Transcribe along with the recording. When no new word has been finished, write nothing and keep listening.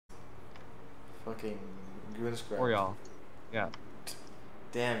fucking goon scrap. Or y'all. Yeah.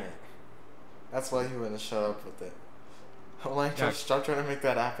 Damn it. That's why you wouldn't shut up with it. I'm like, Yeah. stop trying to make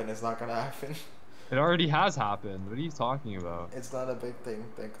that happen. It's not gonna happen. It already has happened. What are you talking about? It's not a big thing.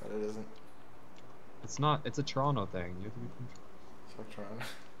 Thank God it isn't. It's not. It's a Toronto thing. You have to be. Fuck Toronto.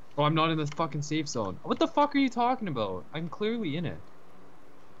 Oh, I'm not in this fucking safe zone. What the fuck are you talking about? I'm clearly in it.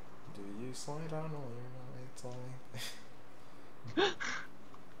 Do you slide on or not slide? What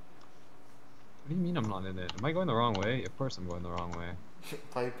do you mean I'm not in it? Am I going the wrong way? Of course I'm going the wrong way.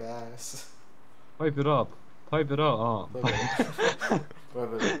 Pipe ass. Pipe it up. Pipe it up. Oh.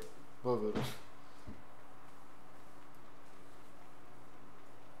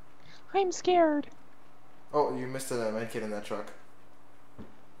 I'm scared. Oh, you missed a medkit in that truck.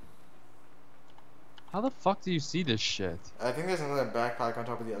 How the fuck do you see this shit? I think there's another backpack on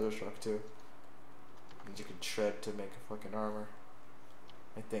top of the other truck too. And you could shred to make a fucking armor.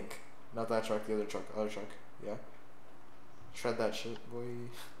 I think. Not that truck, the other truck. Other truck. Yeah. Shred that shit, boy.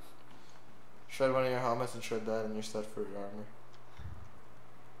 Shred one of your helmets and shred that and you're set for your armor.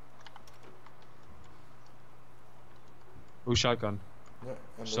 Ooh, shotgun. Yeah.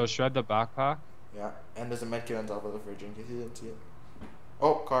 And So shred the backpack? yeah. And there's a medkit on top of the fridge in case you didn't see it.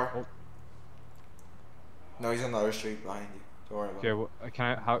 Oh, car. Oh. No, he's on the other street behind you. Don't worry about it.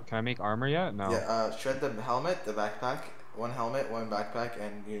 Okay, can I make armor yet? No. Yeah, shred the helmet, the backpack. One helmet, one backpack,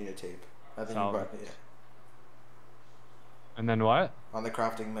 and you need a tape. I think you Salvage. brought, yeah. And then what? On the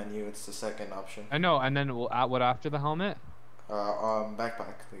crafting menu, it's the second option. I know, and then what after the helmet? Backpack,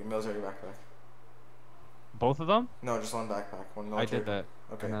 like a military backpack. Both of them? No, just one backpack, one I military. did that.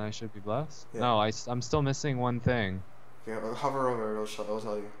 Okay. And then I should be blessed? Yeah. No, I'm still missing one thing. Okay, hover over, it'll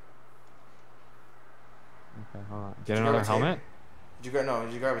tell you. Okay, hold on. Did Get you another grab a tape? helmet?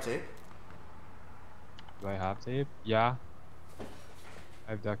 Did you grab a tape? Do I have tape? Yeah.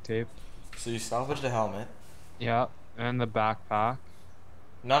 I have duct tape. So you salvaged the helmet. Yeah. And the backpack.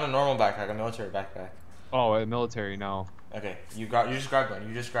 Not a normal backpack, a military backpack. Oh, a military, no. Okay, you just grabbed one.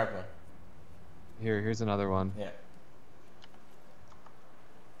 You just grabbed one. Here's another one. Yeah.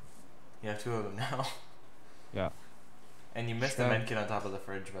 You have two of them now. Yeah. And you missed the medkit on top of the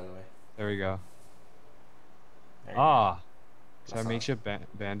fridge, by the way. There we go. There you go. Ah. Should I That's make all. shit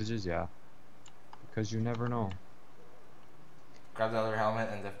bandages? Yeah. Because you never know. Grab the other helmet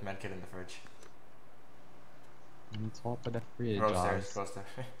and the medkit in the fridge. On top of the fridge. Go upstairs. Oz. Go upstairs.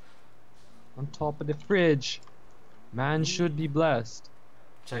 On top of the fridge. Man should be blessed.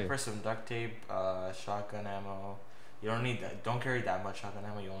 Check Hey. for some duct tape, shotgun ammo. You don't need that. Don't carry that much shotgun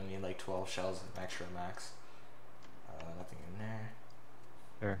ammo. You only need like 12 shells extra max. Nothing in there.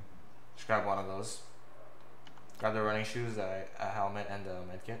 There. Just grab one of those. Grab the running shoes, a helmet, and the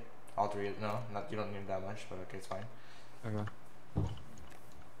medkit. All three. No, not. You don't need that much, but okay, it's fine. Okay.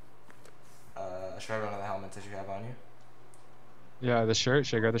 Shred one of the helmets that you have on you. Yeah, the shirt.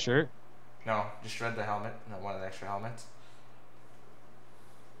 Should I grab the shirt? No, just shred the helmet, not one of the extra helmets.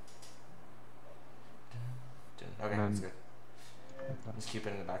 Okay, that's good. Just keep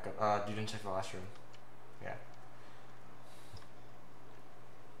it in the backup. You didn't check the last room. Yeah.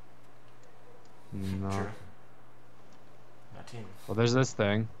 No. True. Not team. Well, there's this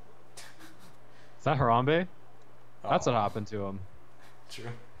thing. Is that Harambe? That's Oh, what happened to him. True.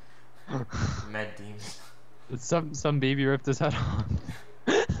 Med teams. It's some baby ripped his head off.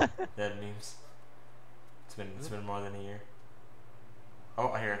 Dead memes. It's been more than a year. Oh,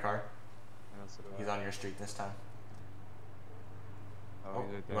 I hear a car. He's on your street this time. Oh,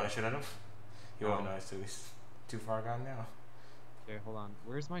 he's right you there. want to shoot at him? You No. won't know, so he's too far gone now. Okay, hold on.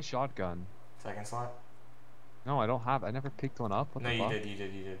 Where's my shotgun? Second slot? No, I don't have. I never picked one up. What No, the you fuck? did, you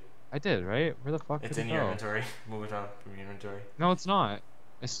did. I did, right? Where the fuck It's did in it your go? inventory. Move it out from your inventory. No, it's not.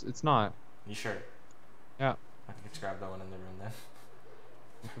 It's not. You sure? Yeah. I think it's grab that one in the room then.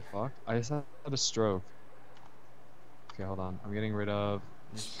 What the fuck? I just had a stroke. Okay, hold on. I'm getting rid of.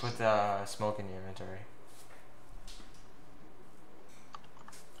 Just put the smoke in your inventory.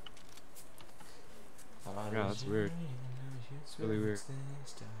 Yeah, that's weird. It's really weird.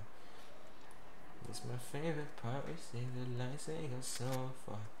 It's my favorite part. We see the lights they go so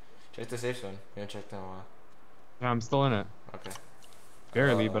far. Check the safe zone. You haven't checked in a while. Yeah, I'm still in it. Okay.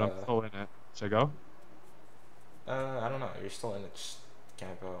 Barely, but I'm still in it. Should I go? I don't know. You're still in it. Just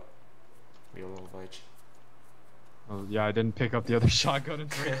can't go. Be a little bitch. Oh, yeah, I didn't pick up the other shotgun.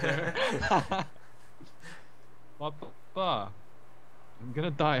 It's right there. Papa, I'm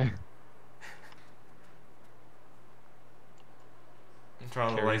gonna die. Turn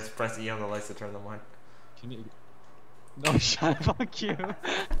on the lights. Press E on the lights to turn them on. Can you? No, shut. Fuck you.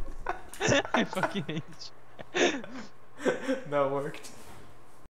 I fucking hate you. That worked.